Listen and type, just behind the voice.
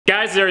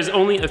Guys, there is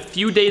only a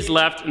few days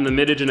left in the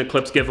Vintage and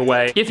Eclipse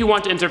giveaway. If you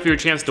want to enter for your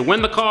chance to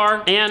win the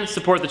car and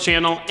support the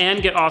channel and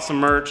get awesome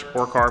merch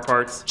or car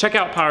parts, check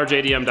out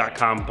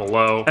powerjdm.com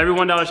below. Every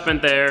 $1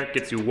 spent there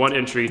gets you 1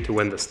 entry to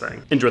win this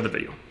thing. Enjoy the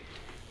video.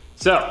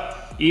 So,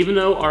 even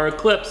though our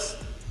Eclipse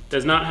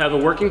does not have a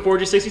working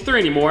 4G63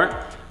 anymore,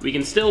 we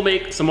can still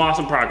make some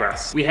awesome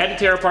progress. We had to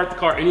tear apart the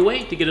car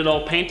anyway to get it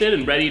all painted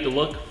and ready to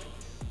look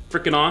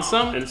freaking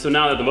awesome. And so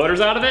now that the motor's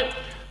out of it,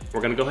 we're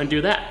gonna go ahead and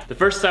do that. The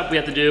first step we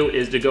have to do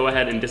is to go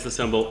ahead and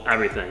disassemble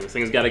everything. This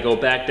thing's gotta go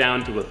back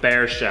down to a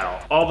bare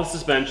shell. All the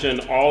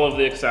suspension, all of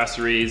the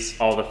accessories,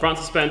 all the front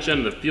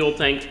suspension, the fuel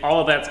tank, all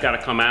of that's gotta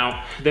come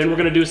out. Then we're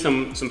gonna do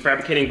some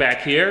fabricating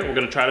back here. We're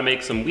gonna try to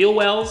make some wheel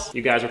wells.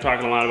 You guys were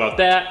talking a lot about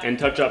that, and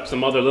touch up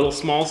some other little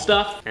small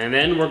stuff. And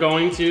then we're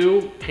going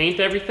to paint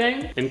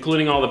everything,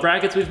 including all the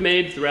brackets we've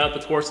made throughout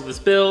the course of this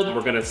build.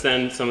 We're gonna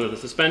send some of the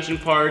suspension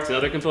parts and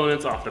other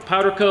components off to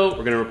powder coat.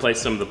 We're gonna replace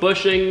some of the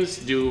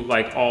bushings, do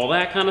like all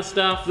that kind of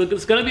stuff.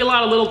 It's gonna be a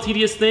lot of little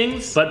tedious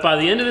things, but by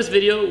the end of this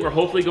video, we're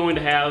hopefully going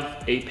to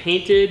have a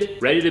painted,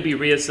 ready to be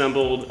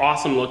reassembled,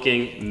 awesome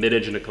looking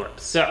Vintage and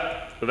Eclipse. So,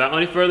 without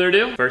any further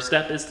ado, first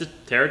step is to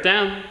tear it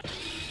down.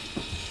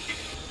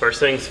 First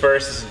things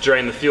first is to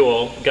drain the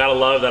fuel. Gotta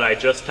love that I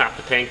just topped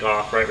the tank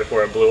off right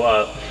before it blew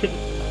up.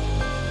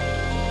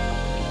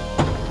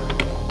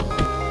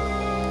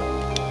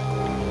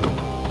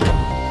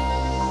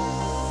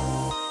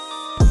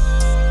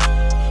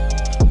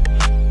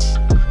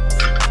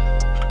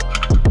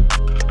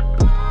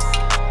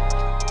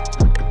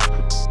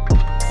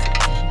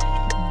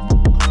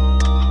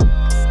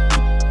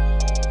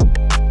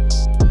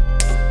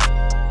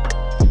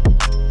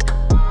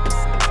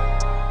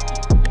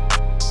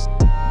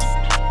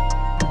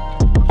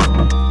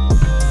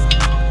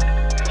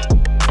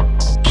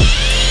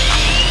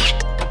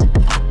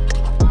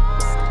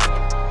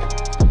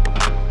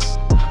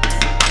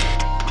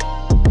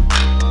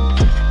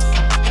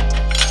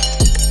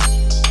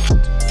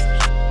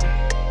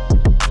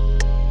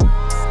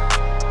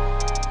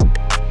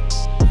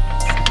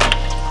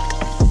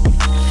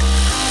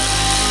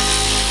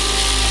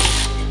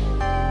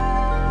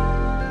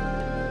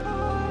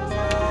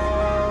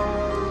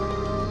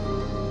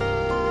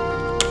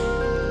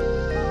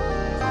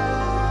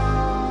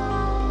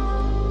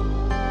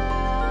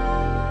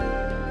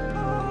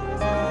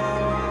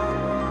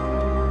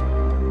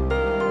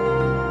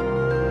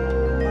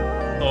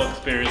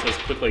 Experience has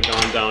quickly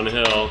gone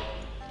downhill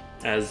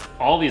as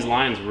all these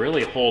lines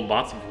really hold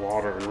lots of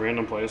water in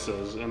random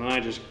places, and I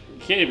just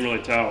can't even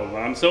really tell, but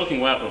I'm soaking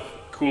wet with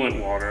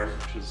coolant water,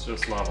 which is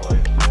just lovely.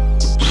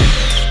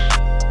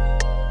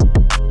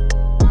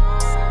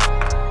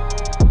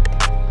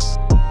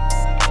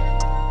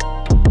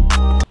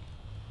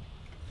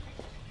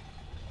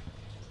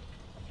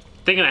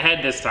 Thinking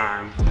ahead this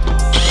time.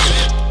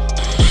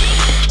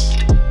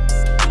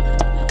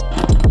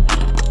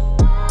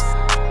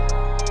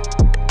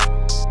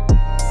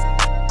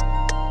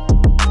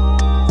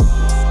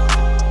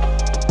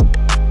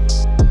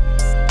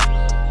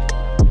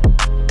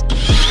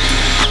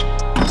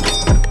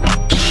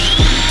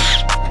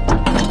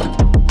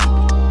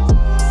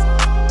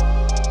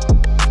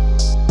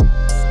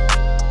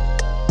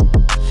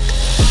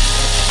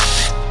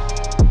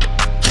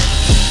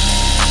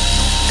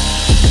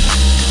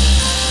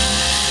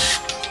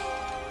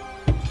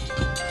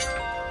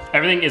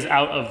 Everything is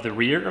out of the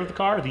rear of the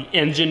car, the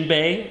engine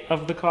bay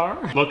of the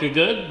car. Looking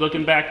good,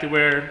 looking back to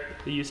where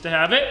we used to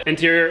have it.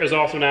 Interior is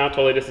also now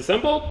totally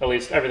disassembled. At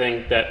least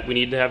everything that we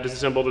need to have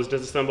disassembled is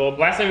disassembled.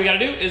 Last thing we gotta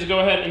do is go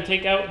ahead and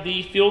take out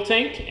the fuel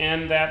tank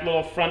and that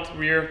little front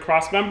rear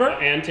cross member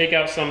and take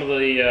out some of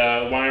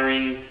the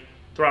wiring,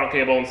 throttle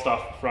cable and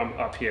stuff from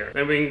up here.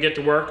 Then we can get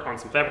to work on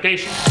some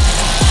fabrication.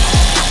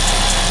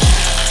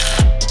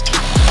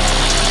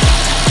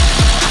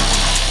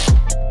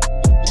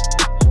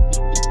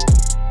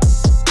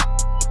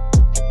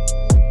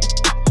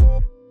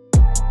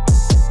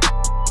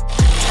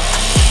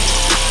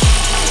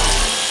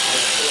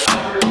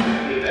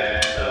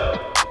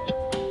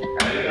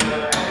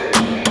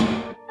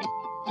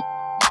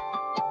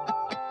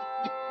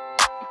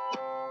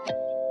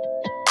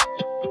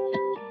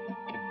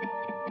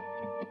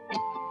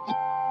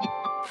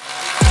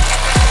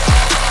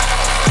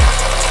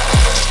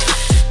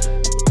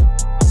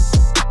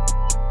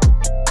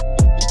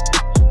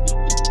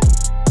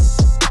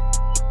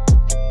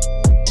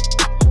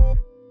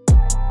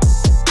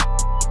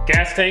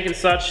 Gas tank and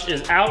such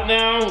is out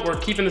now. We're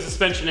keeping the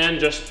suspension in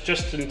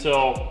just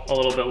until a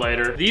little bit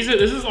later.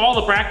 This is all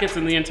the brackets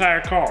in the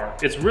entire car.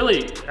 It's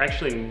really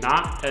actually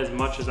not as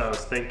much as I was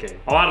thinking.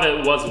 A lot of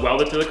it was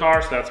welded to the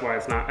car, so that's why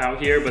it's not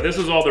out here. But this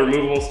is all the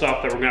removable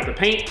stuff that we're gonna have to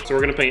paint. So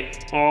we're gonna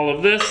paint all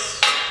of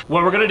this.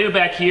 What we're gonna do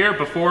back here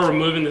before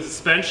removing the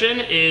suspension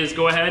is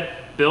go ahead,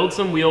 build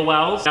some wheel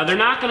wells. Now they're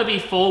not gonna be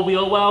full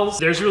wheel wells.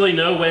 There's really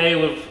no way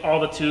with all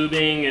the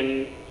tubing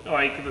and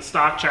like the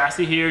stock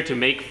chassis here to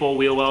make full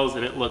wheel wells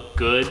and it look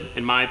good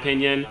in my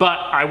opinion. But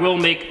I will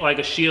make like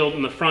a shield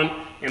in the front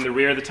and the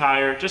rear of the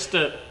tire just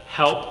to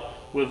help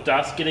with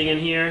dust getting in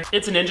here.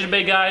 It's an engine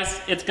bay,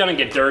 guys. It's gonna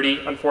get dirty,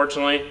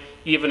 unfortunately,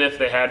 even if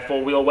they had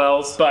full wheel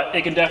wells, but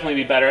it can definitely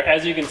be better.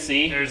 As you can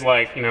see, there's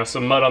like, you know,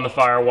 some mud on the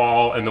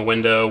firewall and the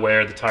window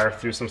where the tire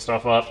threw some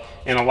stuff up,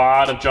 and a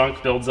lot of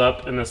junk builds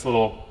up in this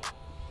little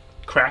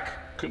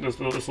crack, this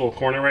little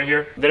corner right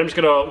here. Then I'm just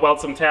gonna weld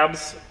some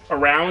tabs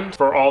around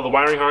for all the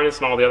wiring harness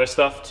and all the other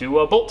stuff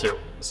to bolt to.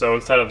 So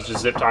instead of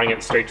just zip tying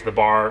it straight to the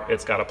bar,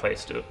 it's got a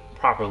place to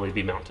properly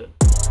be mounted.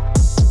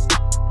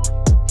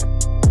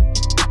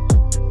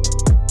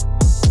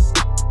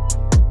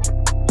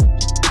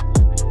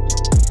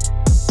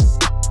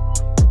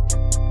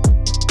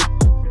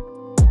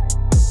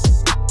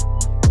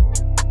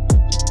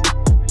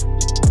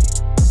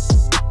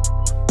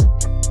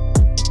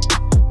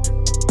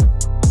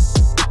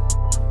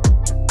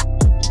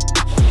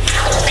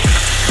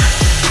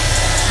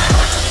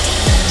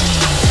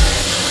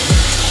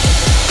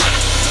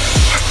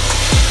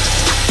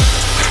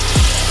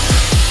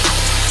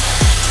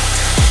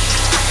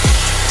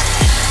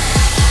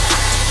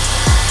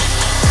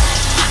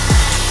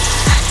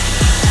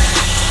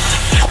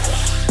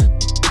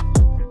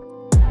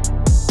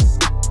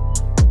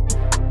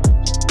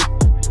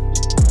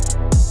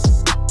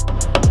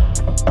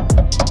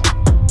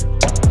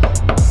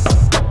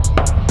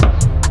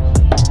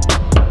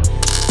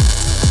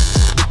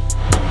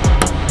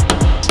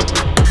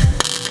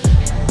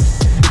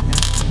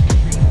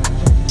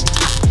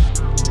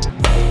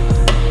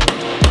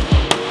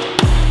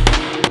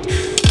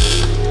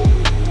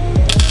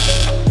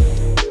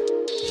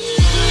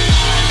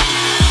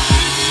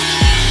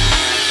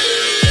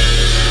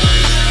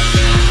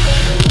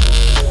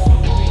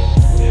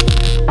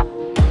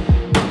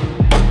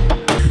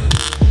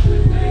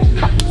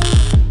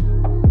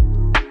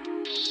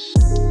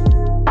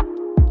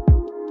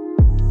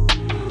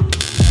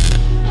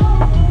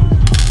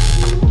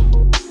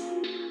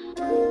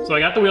 So I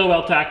got the wheel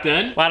well tacked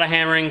in. A lot of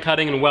hammering,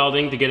 cutting, and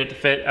welding to get it to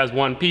fit as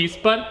one piece,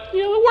 but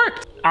you know, it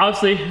worked.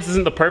 Obviously, this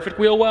isn't the perfect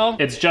wheel well.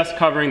 It's just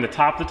covering the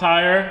top of the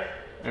tire,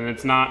 and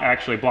it's not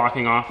actually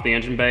blocking off the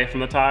engine bay from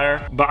the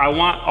tire. But I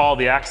want all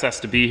the access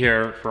to be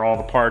here for all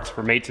the parts,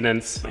 for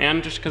maintenance,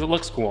 and just because it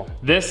looks cool.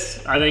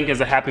 This, I think, is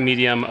a happy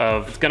medium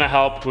of, it's gonna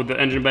help with the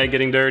engine bay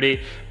getting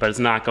dirty, but it's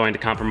not going to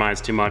compromise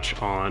too much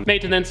on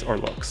maintenance or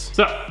looks.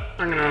 So,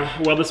 I'm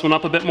gonna weld this one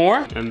up a bit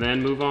more, and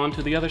then move on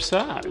to the other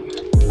side.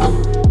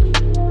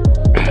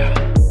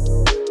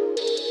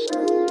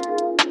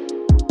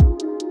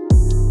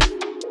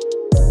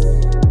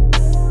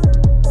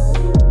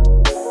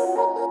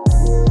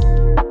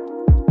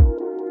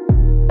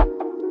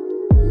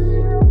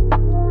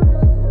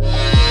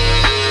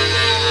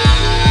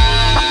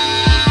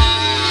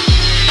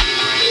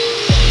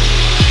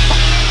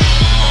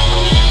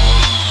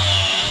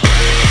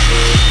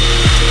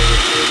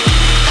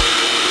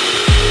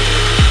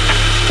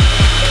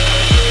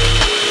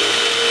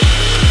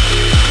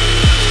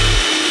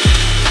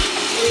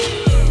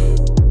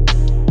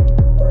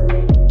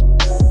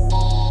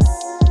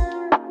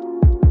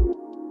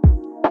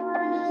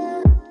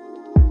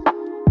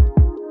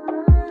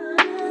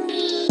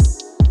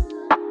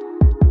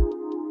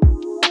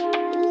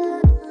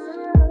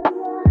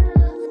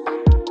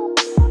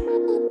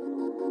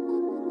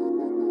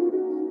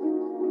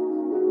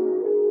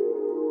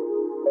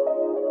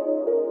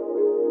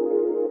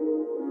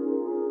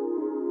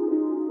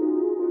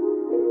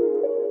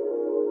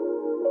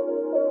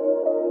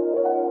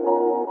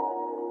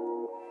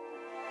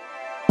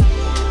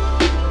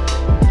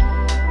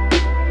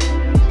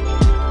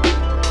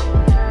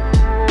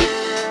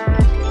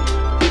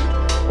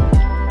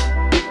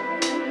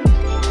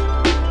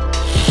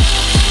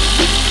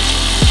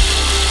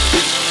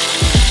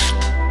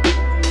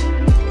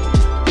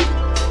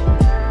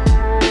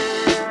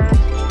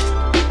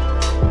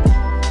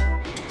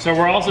 So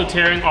we're also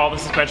tearing all the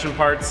suspension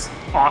parts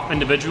off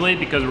individually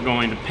because we're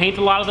going to paint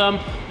a lot of them,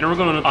 and we're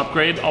going to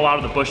upgrade a lot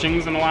of the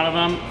bushings in a lot of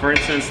them. For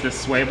instance, this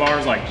sway bar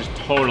is like just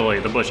totally,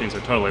 the bushings are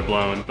totally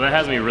blown. But that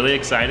has me really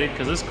excited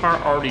because this car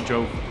already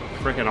drove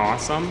freaking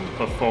awesome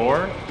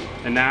before.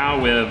 And now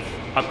with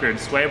upgraded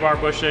sway bar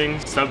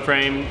bushings,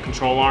 subframe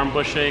control arm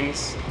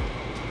bushings,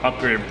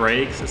 upgraded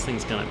brakes, this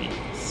thing's gonna be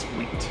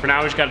sweet. For now,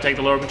 we just gotta take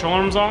the lower control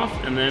arms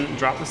off and then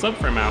drop the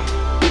subframe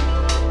out.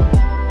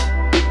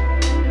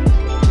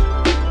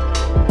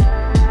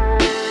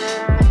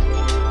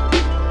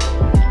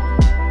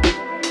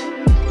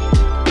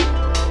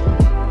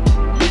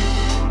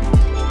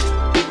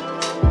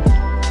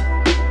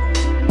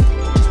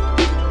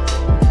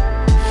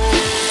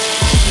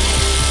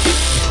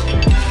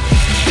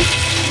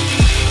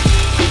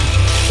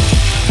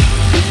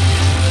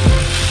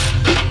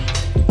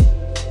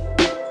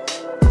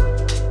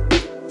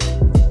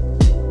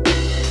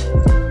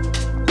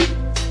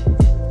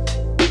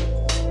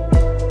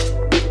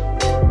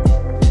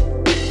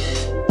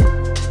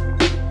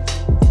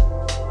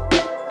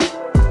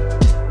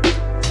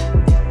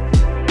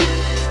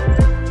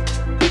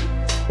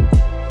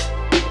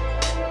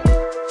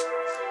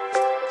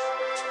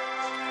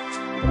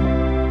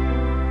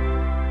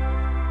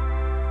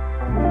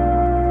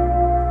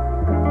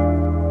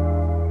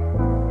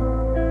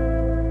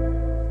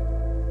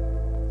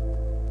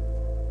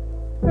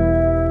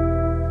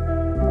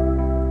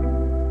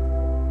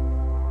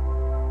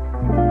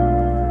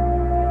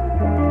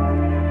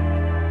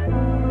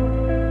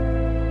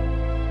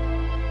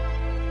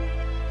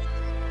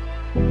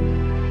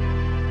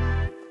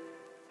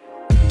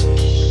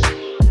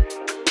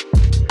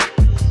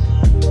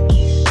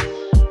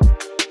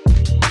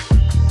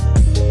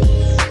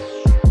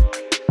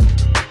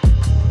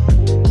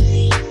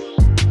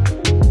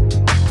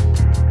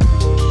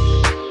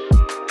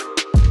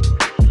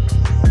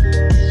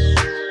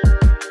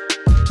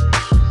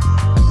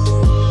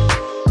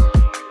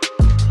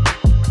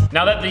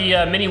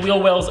 the mini wheel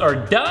wells are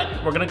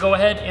done, we're gonna go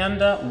ahead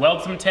and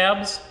weld some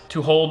tabs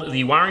to hold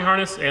the wiring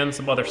harness and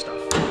some other stuff.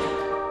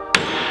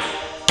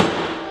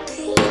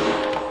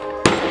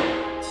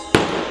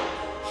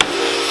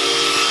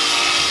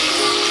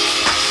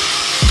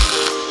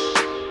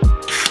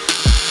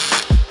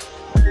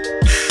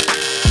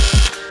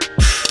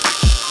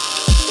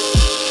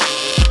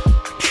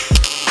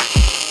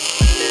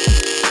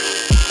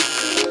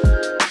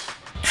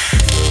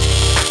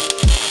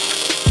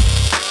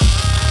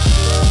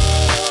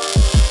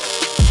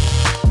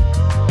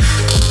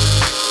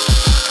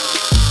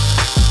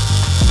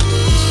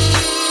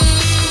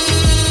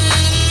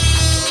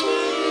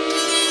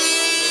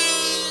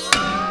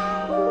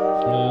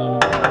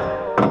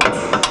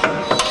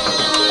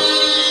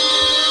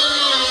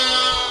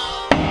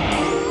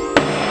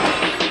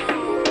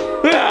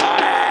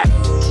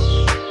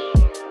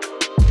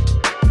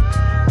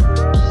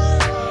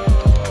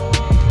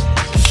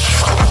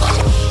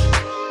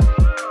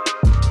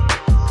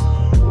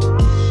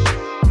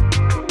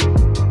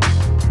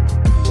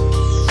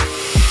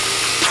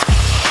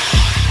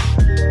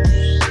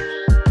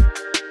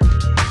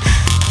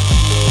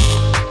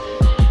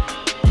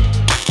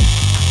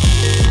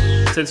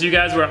 Since you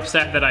guys were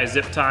upset that I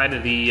zip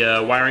tied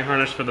the wiring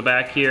harness for the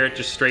back here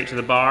just straight to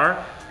the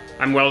bar,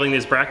 I'm welding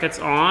these brackets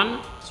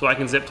on so I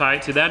can zip tie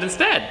it to that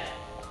instead.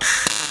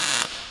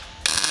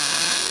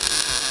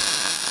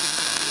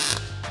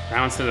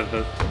 Now instead of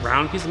the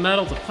round piece of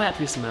metal, it's a flat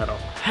piece of metal.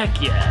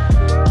 Heck yeah.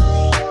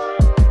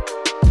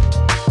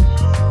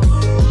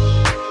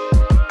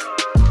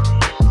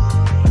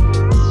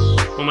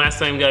 One last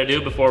thing we gotta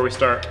do before we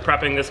start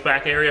prepping this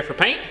back area for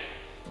paint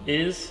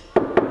is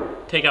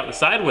take out the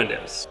side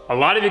windows. A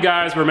lot of you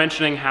guys were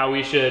mentioning how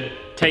we should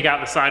take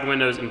out the side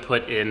windows and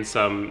put in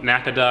some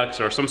NACA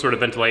ducts or some sort of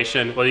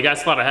ventilation. Well, you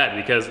guys thought ahead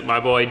because my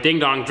boy Ding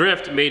Dong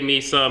Drift made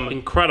me some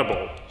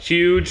incredible,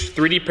 huge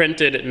 3D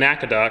printed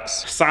NACA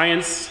ducts.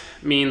 Science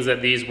means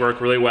that these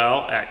work really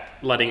well at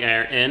letting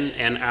air in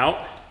and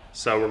out.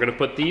 So we're gonna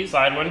put these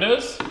side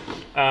windows.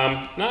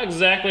 Not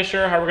exactly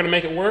sure how we're gonna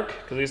make it work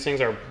because these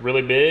things are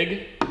really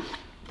big.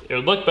 It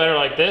would look better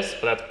like this,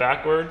 but that's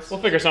backwards.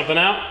 We'll figure something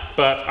out,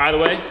 but either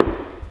way,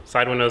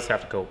 side windows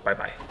have to go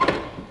bye-bye.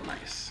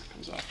 Nice,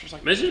 comes off just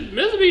like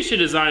Mitsubishi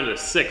designed a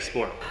sick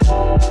sport.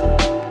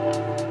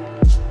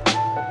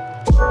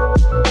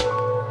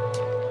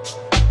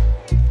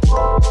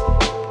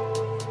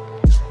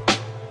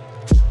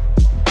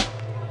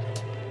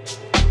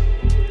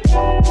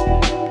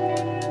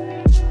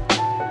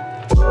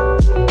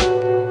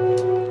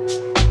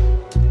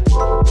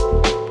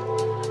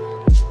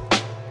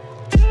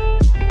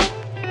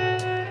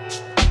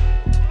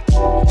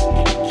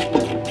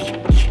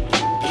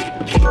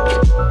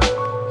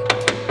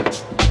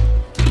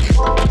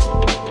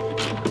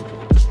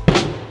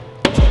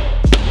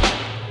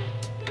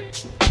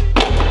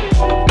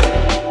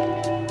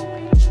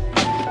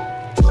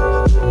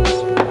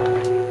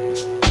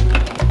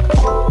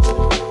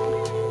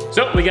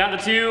 We got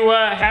the two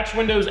hatch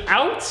windows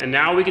out, and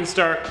now we can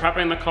start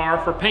prepping the car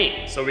for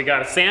paint. So we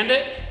gotta sand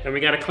it, then we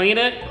gotta clean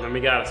it, and then we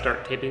gotta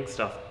start taping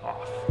stuff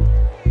off.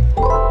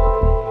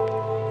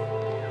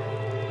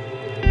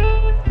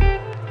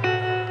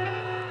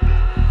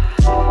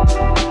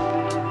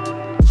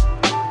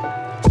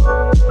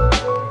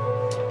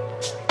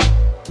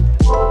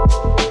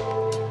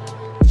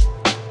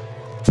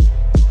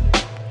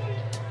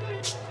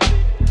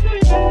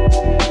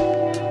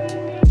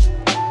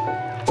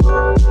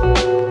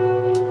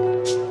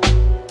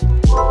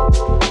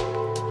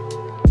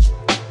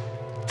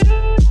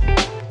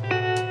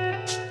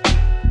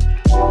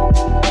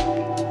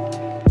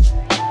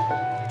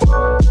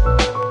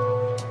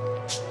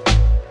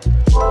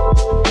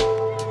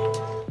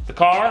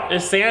 Car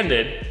is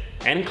sanded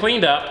and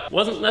cleaned up.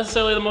 Wasn't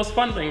necessarily the most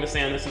fun thing to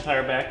sand this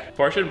entire back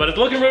portion, but it's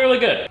looking really, really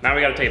good. Now we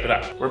gotta tape it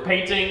up. We're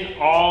painting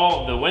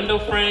all the window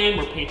frame,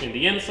 we're painting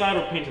the inside,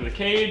 we're painting the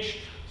cage.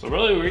 So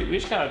really, we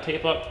just gotta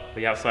tape up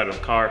the outside of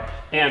the car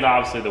and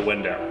obviously the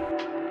window.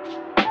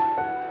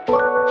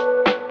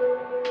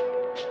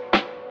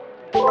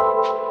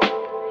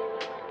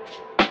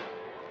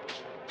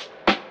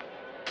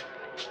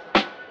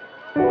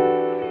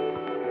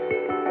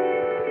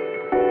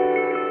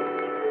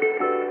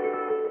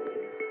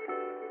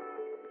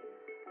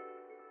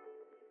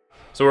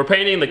 So we're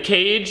painting the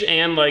cage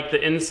and like the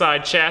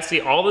inside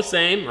chassis all the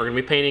same. We're gonna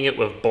be painting it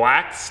with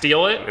black,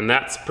 steel it, and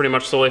that's pretty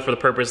much solely for the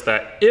purpose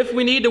that if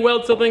we need to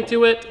weld something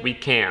to it, we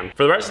can.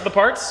 For the rest of the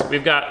parts,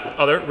 we've got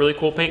other really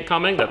cool paint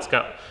coming that's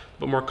got a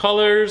bit more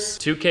colors,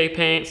 2K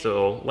paint, so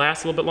it'll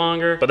last a little bit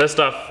longer. But this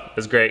stuff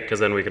is great because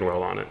then we can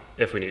weld on it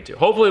if we need to.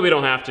 Hopefully we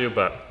don't have to,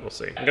 but we'll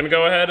see. I'm gonna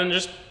go ahead and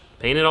just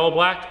paint it all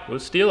black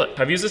with steel it.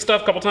 I've used this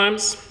stuff a couple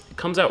times. It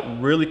comes out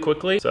really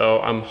quickly, so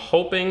I'm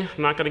hoping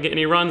I'm not gonna get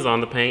any runs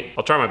on the paint.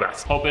 I'll try my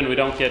best. Hoping we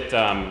don't get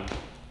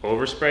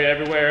overspray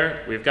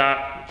everywhere. We've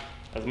got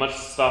as much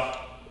stuff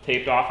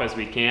taped off as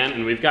we can,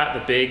 and we've got the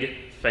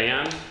big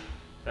fan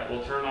that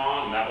will turn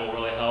on, and that will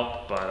really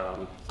help, but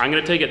I'm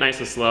gonna take it nice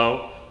and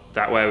slow.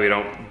 That way we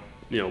don't,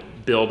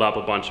 build up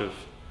a bunch of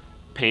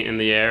paint in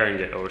the air and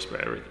get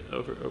overspray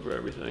over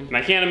everything. And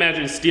I can't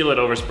imagine steel at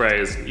overspray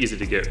is easy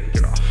to get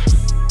off.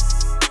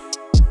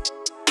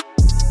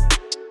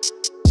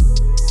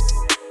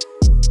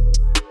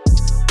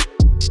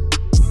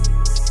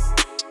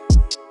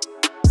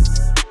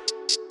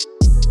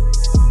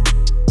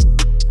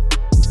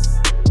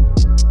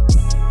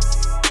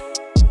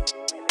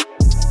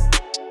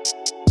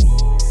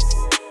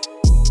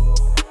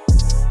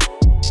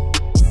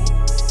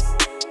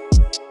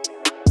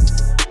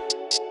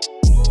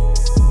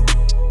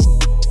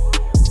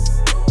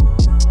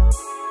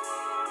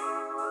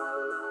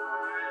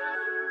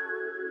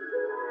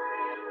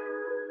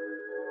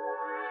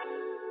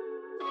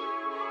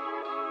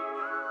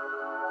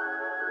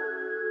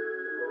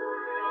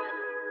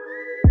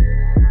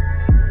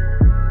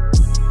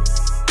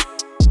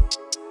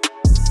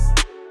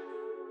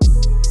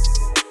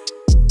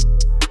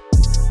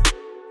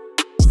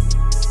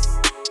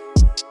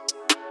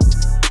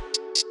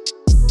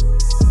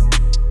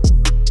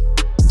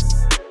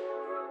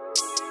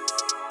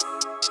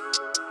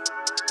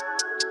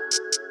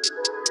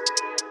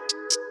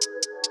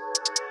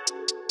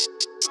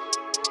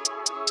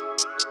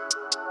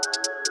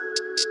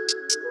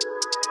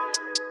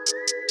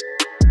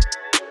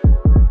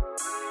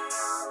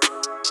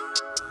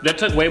 That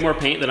took way more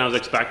paint than I was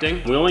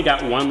expecting. We only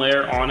got one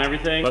layer on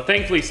everything, but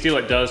thankfully steel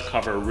it does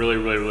cover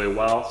really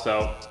well,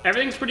 so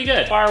everything's pretty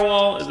good.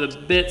 Firewall is a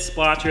bit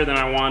splotchier than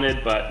I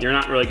wanted, but you're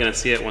not really gonna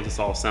see it once it's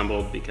all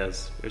assembled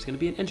because there's gonna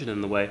be an engine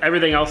in the way.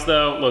 Everything else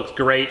though looks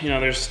great. You know,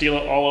 there's steel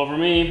all over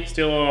me,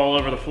 steel all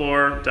over the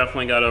floor,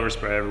 definitely got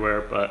overspray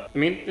everywhere, but I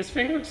mean, this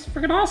thing looks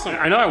freaking awesome.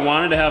 I know I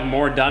wanted to have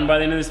more done by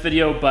the end of this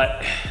video,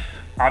 but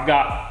I've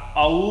got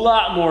a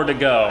lot more to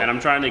go, and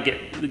I'm trying to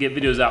get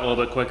videos out a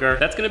little bit quicker.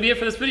 That's gonna be it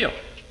for this video.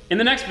 In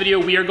the next video,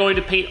 we are going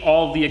to paint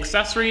all the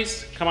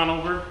accessories. Come on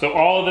over. So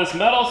all of this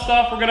metal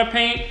stuff we're gonna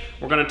paint.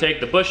 We're gonna take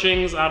the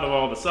bushings out of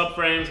all the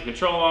subframes, and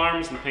control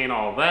arms, and paint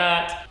all of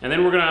that. And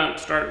then we're gonna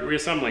start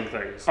reassembling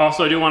things.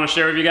 Also, I do wanna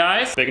share with you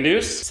guys, big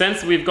news.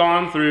 Since we've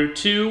gone through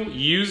 2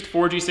 used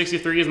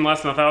 4G63s in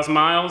less than 1,000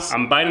 miles,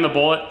 I'm biting the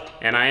bullet,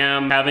 and I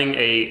am having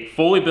a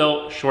fully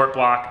built short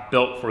block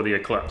built for the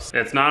Eclipse.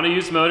 It's not a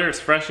used motor, it's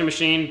freshly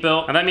machined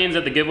built, and that means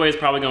that the giveaway is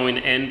probably going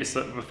to end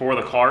before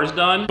the car is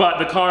done, but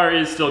the car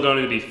is still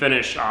going to be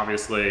finished,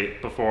 obviously,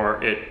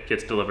 before it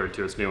gets delivered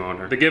to its new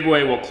owner. The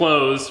giveaway will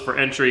close for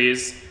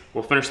entries.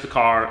 We'll finish the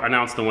car,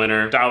 announce the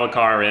winner, dial the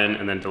car in,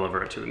 and then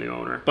deliver it to the new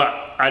owner.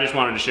 But I just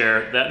wanted to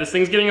share that this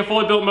thing's getting a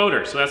fully built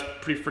motor, so that's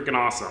pretty freaking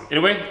awesome.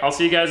 Anyway, I'll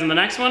see you guys in the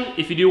next one.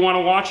 If you do want to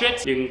watch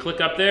it, you can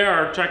click up there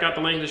or check out the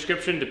link in the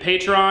description to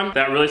Patreon.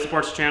 That really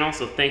supports the channel,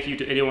 so thank you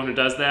to anyone who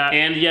does that.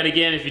 And yet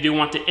again, if you do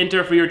want to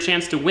enter for your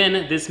chance to win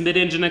this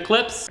mid-engine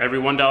Eclipse, every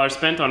 $1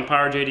 spent on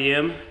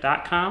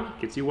PowerJDM.com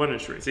gets you 1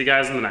 entry. See you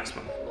guys in the next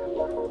one.